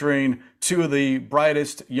featuring 2 of the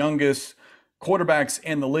brightest, youngest quarterbacks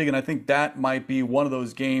in the league. And I think that might be one of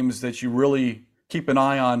those games that you really keep an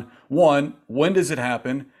eye on. 1, when does it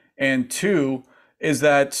happen? And 2, is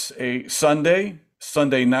that a Sunday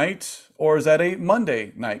night, or is that a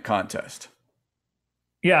Monday night contest?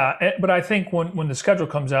 Yeah, but I think when the schedule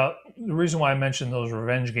comes out, the reason why I mentioned those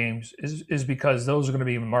revenge games is because those are going to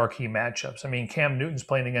be marquee matchups. I mean, Cam Newton's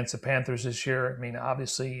playing against the Panthers this year. I mean,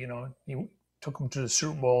 obviously, he took them to the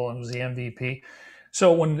Super Bowl and was the MVP.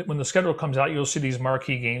 So when the schedule comes out, you'll see these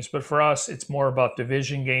marquee games. But for us, it's more about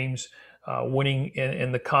division games, winning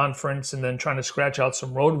in the conference, and then trying to scratch out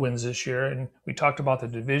some road wins this year. And we talked about the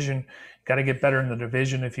division. Got to get better in the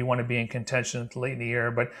division if you want to be in contention late in the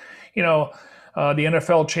year. But, the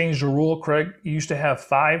NFL changed the rule, Craig. You used to have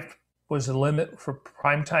 5 was the limit for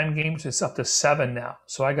primetime games. It's up to 7 now.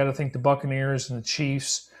 So I got to think the Buccaneers and the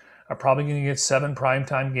Chiefs are probably going to get 7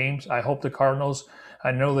 primetime games. I hope the Cardinals,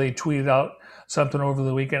 I know they tweeted out something over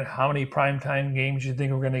the weekend, how many primetime games you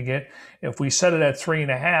think we're going to get. If we set it at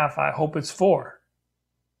 3.5, I hope it's 4.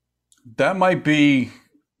 That might be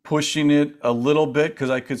pushing it a little bit, because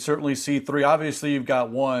I could certainly see 3. Obviously, you've got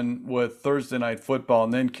 1 with Thursday night football,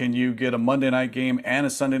 and then can you get a Monday night game and a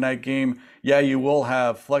Sunday night game? Yeah, you will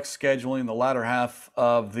have flex scheduling the latter half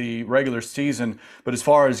of the regular season, but as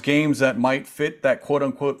far as games that might fit that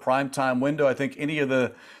quote-unquote primetime window, I think any of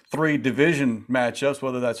the 3 division matchups,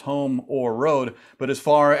 whether that's home or road, but as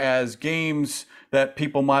far as games that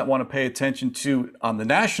people might want to pay attention to on the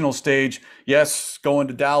national stage, yes, going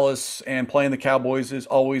to Dallas and playing the Cowboys is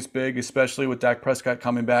always big, especially with Dak Prescott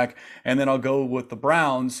coming back. And then I'll go with the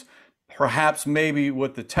Browns, perhaps maybe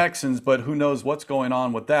with the Texans, but who knows what's going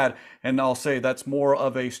on with that. And I'll say that's more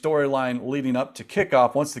of a storyline leading up to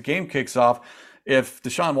kickoff. Once the game kicks off, if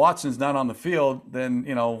Deshaun Watson's not on the field, then,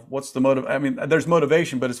 what's the motive? I mean, there's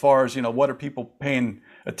motivation, but as far as, what are people paying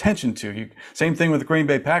attention to? Same thing with the Green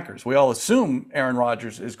Bay Packers. We all assume Aaron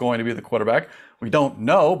Rodgers is going to be the quarterback. We don't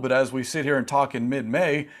know, but as we sit here and talk in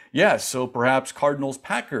mid-May, yes, so perhaps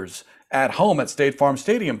Cardinals-Packers at home at State Farm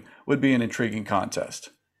Stadium would be an intriguing contest.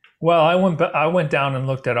 Well, I went down and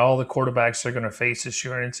looked at all the quarterbacks they're going to face this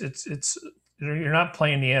year, and it's you're not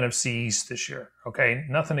playing the NFC East this year, okay?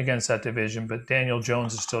 Nothing against that division, but Daniel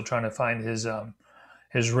Jones is still trying to find his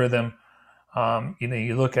rhythm.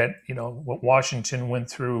 You look at what Washington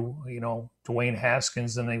went through. Dwayne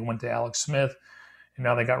Haskins, then they went to Alex Smith. and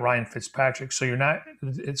now they got Ryan Fitzpatrick. So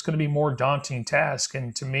it's going to be a more daunting task.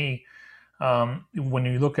 And to me, when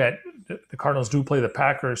you look at the Cardinals do play the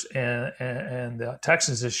Packers and the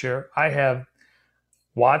Texans this year, I have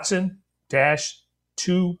Watson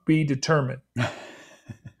to be determined.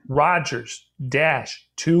 Rodgers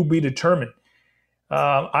to be determined.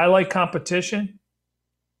 I like competition,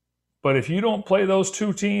 but if you don't play those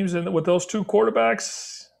two teams and with those two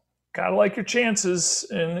quarterbacks, gotta like your chances.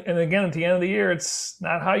 And again, at the end of the year, it's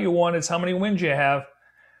not how you won, it's how many wins you have.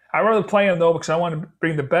 I'd rather play them though because I want to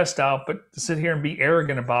bring the best out. But to sit here and be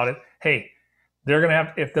arrogant about it, hey, they're going to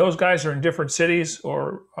have, if those guys are in different cities,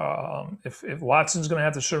 or if Watson's going to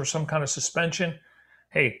have to serve some kind of suspension,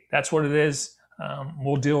 hey, that's what it is.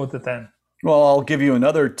 We'll deal with it then. Well, I'll give you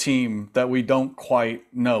another team that we don't quite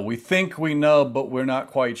know. We think we know, but we're not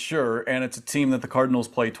quite sure. And it's a team that the Cardinals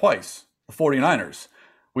play twice, the 49ers.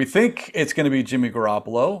 We think it's going to be Jimmy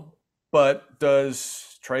Garoppolo, but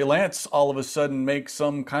does Trey Lance all of a sudden make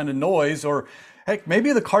some kind of noise? Or heck,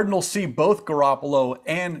 maybe the Cardinals see both Garoppolo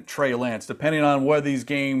and Trey Lance, depending on where these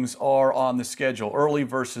games are on the schedule, early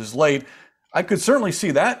versus late. I could certainly see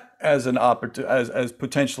that as an as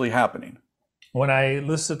potentially happening. When I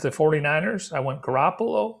listed the 49ers, I went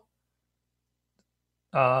Garoppolo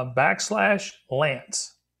 /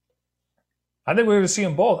 Lance. I think we're going to see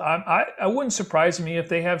them both. I wouldn't surprise me if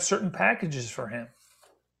they have certain packages for him.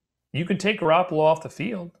 You can take Garoppolo off the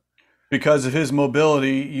field. Because of his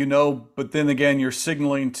mobility, but then again, you're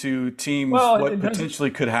signaling to teams what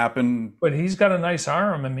potentially could happen. But he's got a nice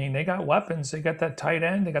arm. I mean, they got weapons. They got that tight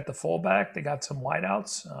end. They got the fullback. They got some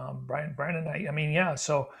wideouts. Brandon.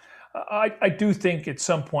 So I do think at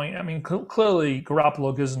some point, clearly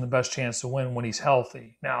Garoppolo gives him the best chance to win when he's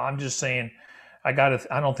healthy. Now, I'm just saying, I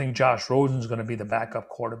don't think Josh Rosen's going to be the backup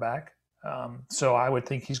quarterback. So I would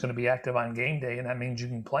think he's going to be active on game day, and that means you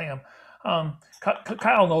can play him.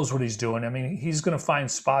 Kyle knows what he's doing. He's going to find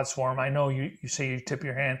spots for him. I know you say you tip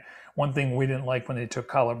your hand. One thing we didn't like when they took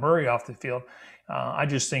Kyler Murray off the field, I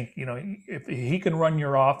just think, if he can run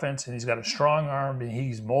your offense and he's got a strong arm and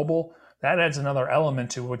he's mobile, that adds another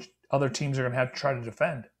element to which other teams are going to have to try to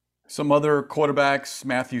defend. Some other quarterbacks,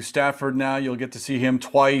 Matthew Stafford now, you'll get to see him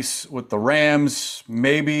twice with the Rams,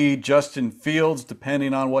 maybe Justin Fields,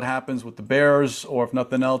 depending on what happens with the Bears, or if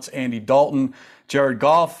nothing else, Andy Dalton, Jared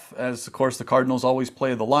Goff, as of course the Cardinals always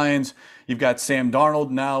play the Lions. You've got Sam Darnold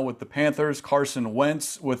now with the Panthers, Carson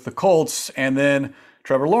Wentz with the Colts, and then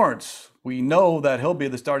Trevor Lawrence. We know that he'll be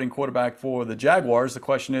the starting quarterback for the Jaguars. The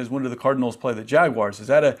question is, when do the Cardinals play the Jaguars? Is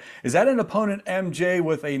that an opponent, MJ,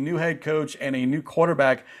 with a new head coach and a new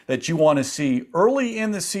quarterback that you want to see early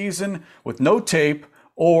in the season with no tape,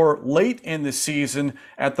 or late in the season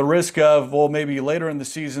at the risk of, maybe later in the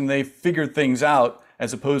season they figured things out,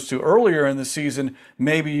 as opposed to earlier in the season,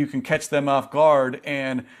 maybe you can catch them off guard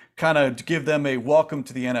and kind of give them a welcome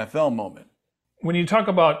to the NFL moment? When you talk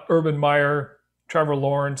about Urban Meyer, Trevor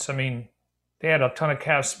Lawrence, they had a ton of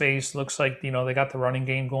cap space. Looks like, they got the running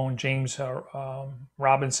game going. James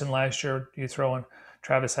Robinson last year, you throw in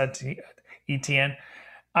Travis Etienne.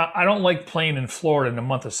 I don't like playing in Florida in the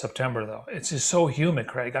month of September, though. It's just so humid,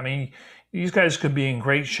 Craig. These guys could be in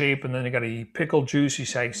great shape, and then they got to eat pickle juice. You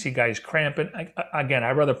see guys cramping. I'd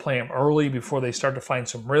rather play them early before they start to find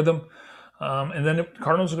some rhythm. And then the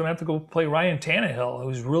Cardinals are going to have to go play Ryan Tannehill,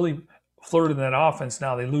 who's really flirted in that offense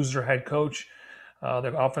now. They lose their head coach.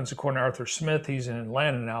 The offensive coordinator, Arthur Smith, he's in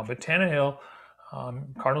Atlanta now. But Tannehill,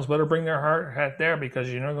 Cardinals better bring their heart hat there,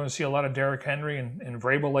 because you're not going to see a lot of Derrick Henry, and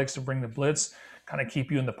Vrabel likes to bring the blitz, kind of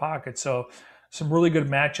keep you in the pocket. So some really good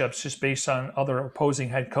matchups just based on other opposing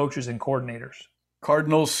head coaches and coordinators.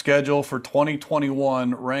 Cardinals' schedule for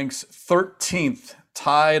 2021 ranks 13th,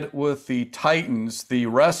 tied with the Titans. The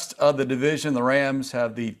rest of the division, the Rams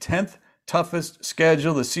have the 10th toughest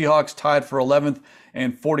schedule. The Seahawks tied for 11th,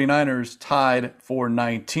 and 49ers tied for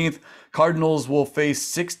 19th. Cardinals will face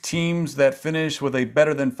 6 teams that finish with a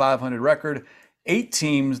better than 500 record, 8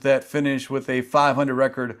 teams that finish with a 500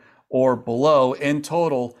 record or below. In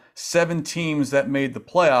total, 7 teams that made the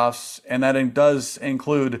playoffs, and that does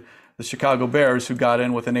include the Chicago Bears, who got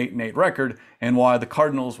in with an 8-8 record, and why the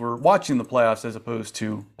Cardinals were watching the playoffs as opposed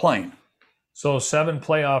to playing. So 7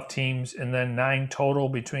 playoff teams, and then 9 total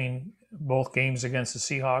between both games against the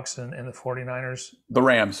Seahawks and the 49ers. The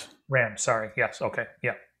Rams, sorry. Yes. Okay.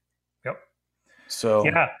 Yeah. Yep. So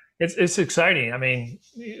yeah, it's exciting.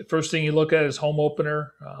 First thing you look at is home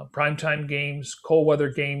opener, primetime games, cold weather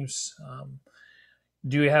games.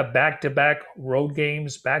 Do you have back-to-back road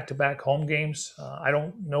games, back-to-back home games? I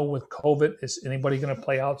don't know with COVID, is anybody going to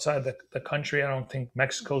play outside the country? I don't think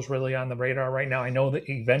Mexico's really on the radar right now. I know that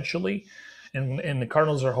eventually and the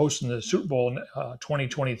Cardinals are hosting the Super Bowl in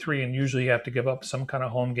 2023, and usually you have to give up some kind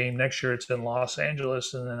of home game. Next year it's in Los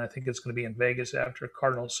Angeles, and then I think it's going to be in Vegas after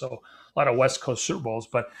Cardinals. So a lot of West Coast Super Bowls.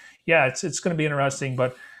 But yeah, it's going to be interesting.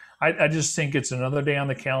 But I just think it's another day on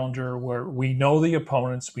the calendar where we know the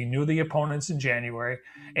opponents. We knew the opponents in January,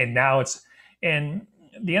 and now and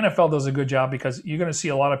the NFL does a good job because you're going to see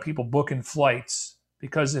a lot of people booking flights,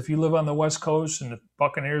 because if you live on the West Coast and the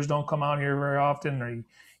Buccaneers don't come out here very often, or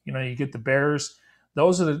you get the Bears,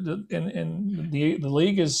 those are the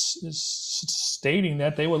league is stating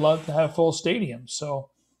that they would love to have full stadiums.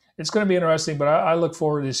 So it's going to be interesting, but I look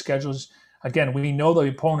forward to the schedules. Again, we know the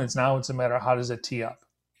opponents now. It's a matter of how does it tee up.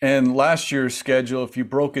 And last year's schedule, if you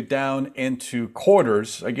broke it down into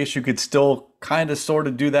quarters, I guess you could still kind of sort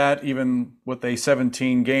of do that. Even with a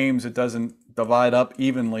 17 games, it doesn't divide up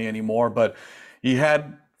evenly anymore. But you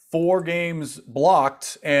had 4 games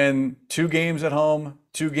blocked and 2 games at home,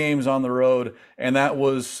 2 games on the road. And that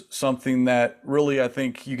was something that really, I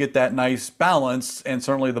think you get that nice balance, and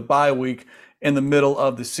certainly the bye week in the middle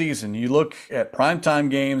of the season. You look at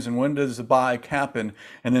primetime games and when does the bye happen?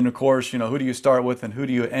 And then, of course, who do you start with and who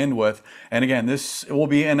do you end with? And again, this will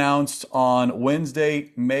be announced on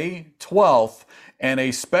Wednesday, May 12th. And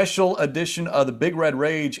a special edition of the Big Red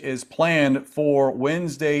Rage is planned for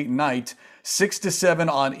Wednesday night, 6 to 7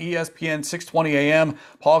 on ESPN, 6:20 a.m.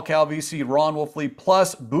 Paul Calvisi, Ron Wolfley,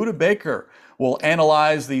 plus Buda Baker will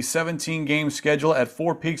analyze the 17-game schedule at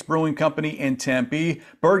Four Peaks Brewing Company in Tempe.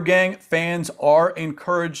 Bird Gang fans are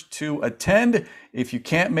encouraged to attend. If you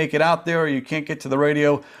can't make it out there or you can't get to the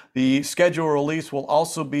radio, the schedule release will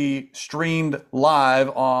also be streamed live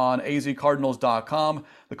on azcardinals.com,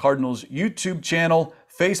 the Cardinals YouTube channel,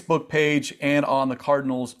 Facebook page, and on the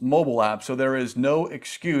Cardinals mobile app. So there is no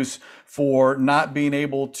excuse for not being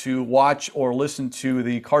able to watch or listen to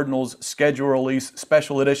the Cardinals schedule release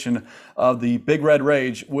special edition of the Big Red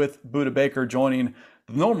Rage with Buda Baker joining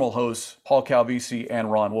the normal hosts, Paul Calvisi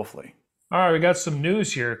and Ron Wolfley. All right, we got some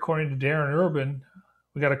news here. According to Darren Urban,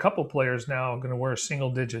 we got a couple players now going to wear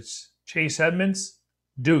single digits. Chase Edmonds,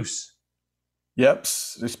 deuce. Yep.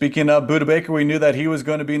 Speaking of Buda Baker, we knew that he was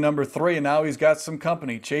going to be number 3, and now he's got some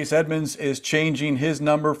company. Chase Edmonds is changing his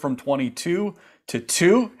number from 22 to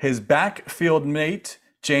 2. His backfield mate,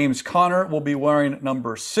 James Conner, will be wearing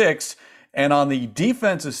number 6. And on the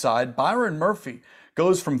defensive side, Byron Murphy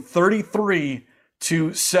goes from 33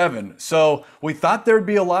 to 7. So we thought there'd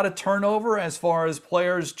be a lot of turnover as far as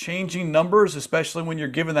players changing numbers, especially when you're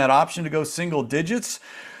given that option to go single digits.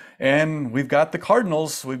 And we've got the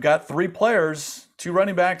Cardinals. We've got 3 players, 2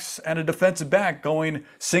 running backs and a defensive back going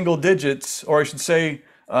single digits, or I should say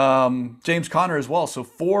James Conner as well. So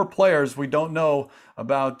 4 players we don't know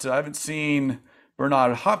about. I haven't seen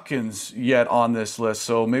Bernard Hopkins yet on this list.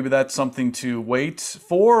 So maybe that's something to wait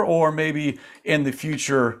for, or maybe in the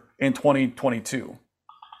future in 2022.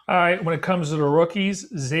 All right, when it comes to the rookies,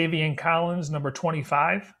 Xavier Collins, number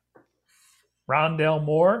 25. Rondell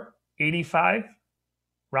Moore, 85.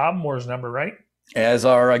 Rob Moore's number, right? As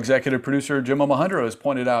our executive producer, Jim Omohundro, has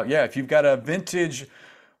pointed out, yeah, if you've got a vintage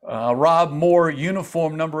Rob Moore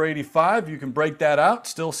uniform number 85, you can break that out.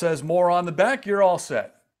 Still says Moore on the back. You're all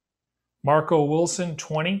set. Marco Wilson,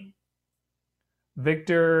 20.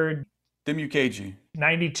 Victor Dimukeji,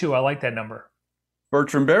 92. I like that number.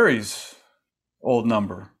 Bertrand Berry's old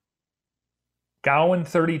number. Gowan,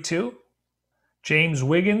 32. James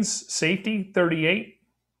Wiggins, safety, 38.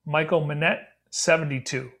 Michael Manette,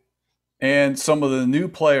 72. And some of the new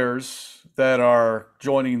players that are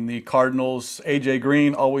joining the Cardinals, AJ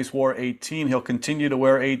Green always wore 18. He'll continue to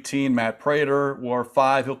wear 18. Matt Prater wore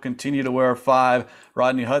 5. He'll continue to wear 5.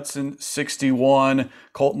 Rodney Hudson, 61.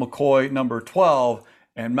 Colt McCoy, number 12.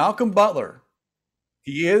 And Malcolm Butler,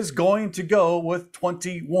 he is going to go with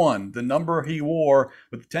 21, the number he wore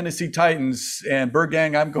with the Tennessee Titans. And Bird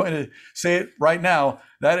Gang, I'm going to say it right now,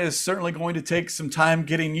 that is certainly going to take some time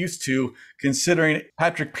getting used to, considering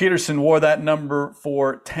Patrick Peterson wore that number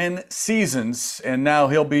for 10 seasons, and now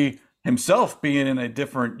he'll be himself being in a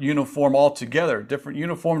different uniform altogether, different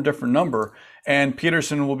uniform, different number. And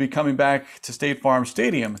Peterson will be coming back to State Farm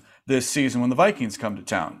Stadium this season when the Vikings come to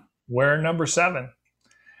town. Wearing number 7.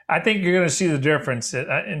 I think you're going to see the difference.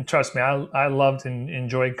 And trust me, I loved and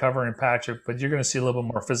enjoyed covering Patrick, but you're going to see a little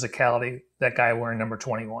bit more physicality, that guy wearing number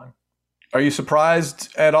 21. Are you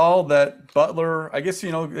surprised at all that Butler, I guess,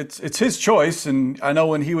 it's his choice. And I know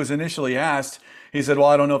when he was initially asked, he said, well,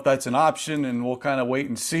 I don't know if that's an option and we'll kind of wait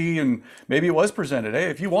and see. And maybe it was presented. Hey,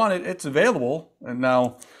 if you want it, it's available. And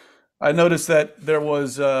now I noticed that there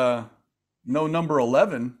was no number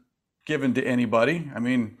 11 given to anybody. I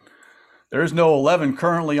mean, there's no 11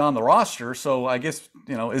 currently on the roster. So I guess,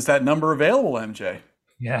 is that number available, MJ?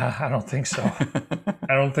 Yeah, I don't think so.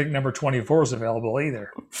 I don't think number 24 is available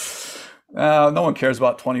either. No one cares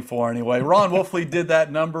about 24 anyway. Ron Wolfley did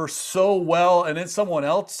that number so well, and then someone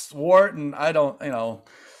else wore it, and I don't,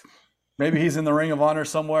 maybe he's in the Ring of Honor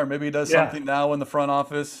somewhere. Maybe he does something now in the front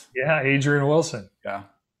office. Yeah, Adrian Wilson. Yeah.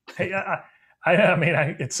 Hey, I mean,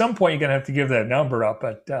 at some point you're going to have to give that number up,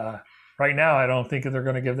 but right now I don't think they're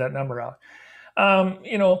going to give that number out.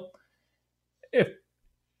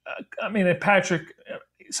 If Patrick,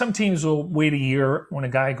 some teams will wait a year when a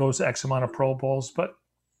guy goes X amount of Pro Bowls, but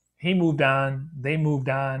he moved on. They moved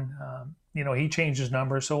on. He changed his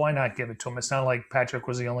number, so why not give it to him? It's not like Patrick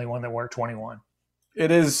was the only one that wore 21.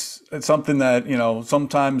 It's something that,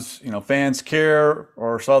 sometimes, fans care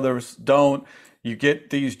or others don't. You get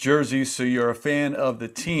these jerseys, so you're a fan of the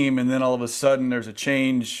team, and then all of a sudden there's a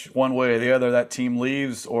change one way or the other. That team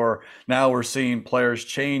leaves, or now we're seeing players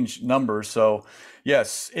change numbers. So,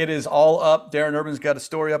 yes, it is all up. Darren Urban's got a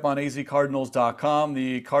story up on azcardinals.com.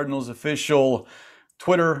 The Cardinals official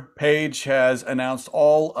Twitter page has announced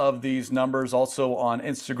all of these numbers, also on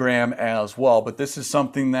Instagram as well. But this is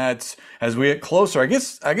something that, as we get closer, I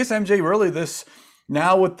guess MJ, really this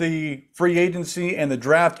now with the free agency and the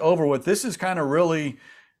draft over with, this is kind of really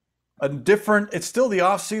a different, it's still the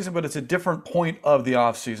off season, but it's a different point of the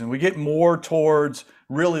off season. We get more towards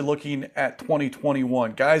really looking at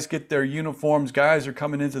 2021. Guys get their uniforms. Guys are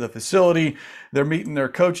coming into the facility. They're meeting their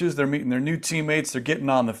coaches. They're meeting their new teammates. They're getting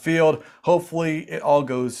on the field. Hopefully it all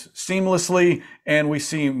goes seamlessly and we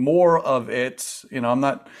see more of it.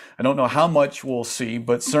 I don't know how much we'll see,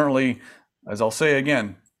 but certainly, as I'll say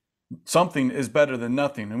again, something is better than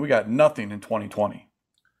nothing. And we got nothing in 2020.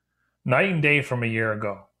 Night and day from a year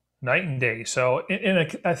ago. Night and day. So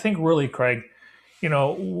I think really, Craig,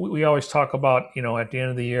 we always talk about, at the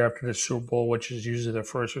end of the year after the Super Bowl, which is usually the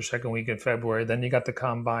first or second week in February, then you got the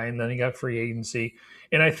combine, then you got free agency.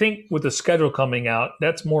 And I think with the schedule coming out,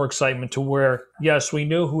 that's more excitement to where, yes, we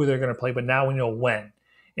knew who they're going to play, but now we know when.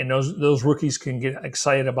 And those rookies can get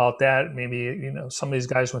excited about that. Maybe, some of these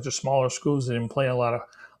guys went to smaller schools and didn't play a lot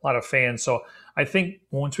of fans. So I think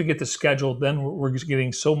once we get the schedule, then we're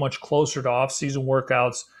getting so much closer to off-season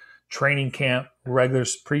workouts, training camp,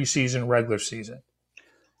 preseason, regular season.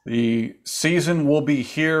 The season will be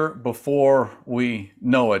here before we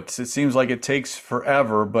know it. It seems like it takes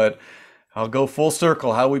forever, but I'll go full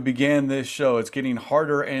circle. How we began this show, it's getting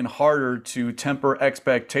harder and harder to temper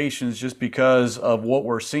expectations just because of what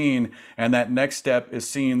we're seeing. And that next step is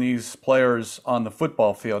seeing these players on the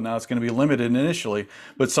football field. Now it's going to be limited initially,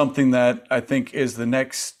 but something that I think is the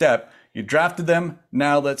next step. You drafted them.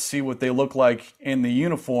 Now let's see what they look like in the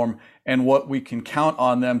uniform and what we can count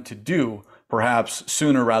on them to do, perhaps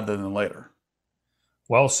sooner rather than later.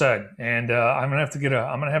 Well said. And I'm gonna have to get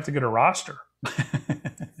a roster.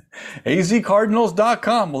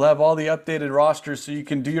 azcardinals.com will have all the updated rosters, so you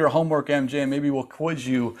can do your homework, MJ, and maybe we'll quiz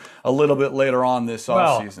you a little bit later on this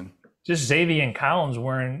offseason. Just Xavier Collins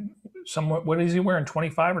wearing somewhat. What is he wearing?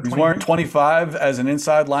 25 or 20? He's wearing 25 as an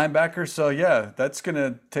inside linebacker. So yeah, that's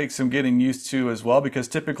gonna take some getting used to as well, because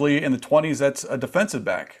typically in the 20s that's a defensive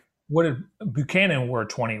back. What did Buchanan wear?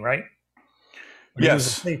 20, right? Yes. He was a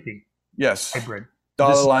safety. Yes. Hybrid.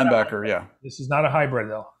 Dollar linebacker, yeah. This is not a hybrid,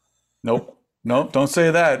 though. Nope, don't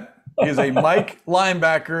say that. He is a Mike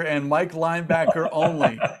linebacker and Mike linebacker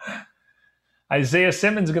only. Isaiah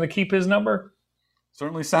Simmons is going to keep his number?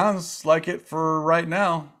 Certainly sounds like it for right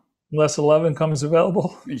now. Unless 11 comes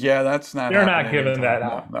available? Yeah, that's not They're not giving that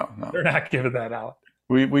out. No. They're not giving that out.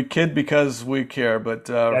 We kid because we care, but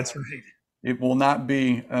that's right. It will not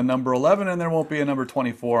be a number 11, and there won't be a number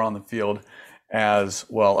 24 on the field as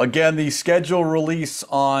well. Again, the schedule release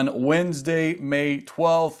on Wednesday, May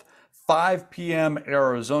 12th, 5 p.m.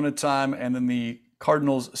 Arizona time, and then the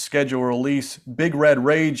Cardinals schedule release, Big Red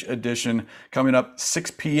Rage edition, coming up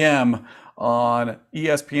 6 p.m. on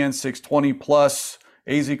ESPN 620 plus,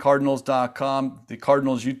 azcardinals.com, the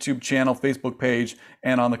Cardinals YouTube channel, Facebook page,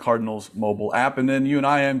 and on the Cardinals mobile app. And then you and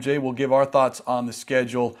I, MJ, will give our thoughts on the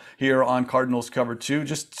schedule here on Cardinals Cover 2.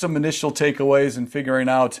 Just some initial takeaways and figuring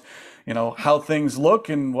out, how things look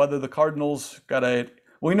and whether the Cardinals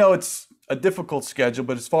we know it's a difficult schedule,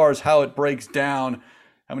 but as far as how it breaks down,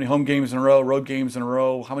 how many home games in a row, road games in a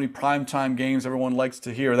row, how many primetime games, everyone likes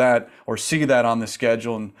to hear that or see that on the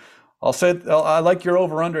schedule. And I'll say I like your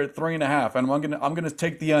over/under at 3.5, and I'm gonna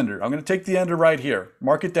take the under. I'm gonna take the under right here.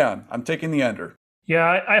 Mark it down. I'm taking the under.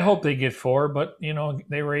 Yeah, I hope they get 4, but they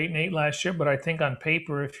were 8-8 last year. But I think on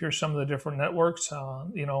paper, if you're some of the different networks,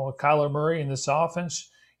 with Kyler Murray in this offense,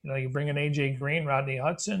 you bring in AJ Green, Rodney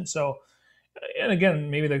Hudson. So And again,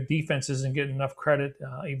 maybe the defense isn't getting enough credit,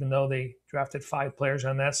 even though they drafted 5 players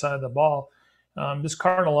on that side of the ball. This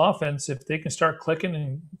Cardinal offense, if they can start clicking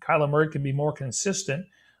and Kyler Murray can be more consistent,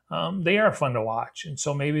 they are fun to watch. And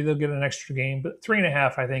so maybe they'll get an extra game. But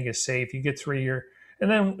 3.5, I think, is safe. You get 3 year. And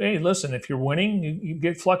then, hey, listen, if you're winning, you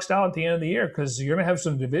get flexed out at the end of the year because you're going to have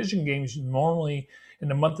some division games normally in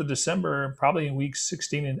the month of December, probably in weeks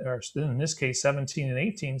 16, or in this case, 17 and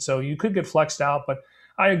 18. So you could get flexed out. But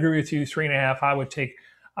I agree with you, 3.5. I would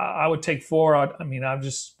take 4. But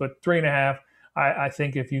 3.5. I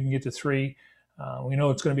think if you can get to 3, we know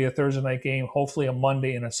it's going to be a Thursday night game, hopefully a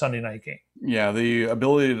Monday and a Sunday night game. Yeah, the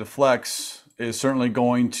ability to flex is certainly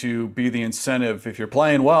going to be the incentive. If you're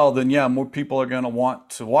playing well, then yeah, more people are going to want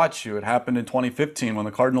to watch you. It happened in 2015 when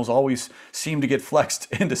the Cardinals always seemed to get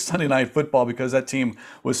flexed into Sunday Night Football because that team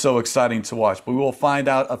was so exciting to watch. But we will find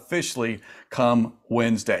out officially come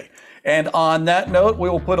Wednesday. And on that note, we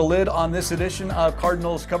will put a lid on this edition of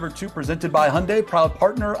Cardinals Cover 2 presented by Hyundai, proud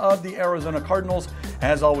partner of the Arizona Cardinals.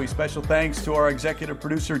 As always, special thanks to our executive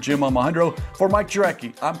producer, Jim Almohandro. For Mike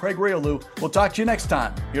Jurecki, I'm Craig Riolu. We'll talk to you next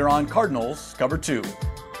time here on Cardinals Cover 2.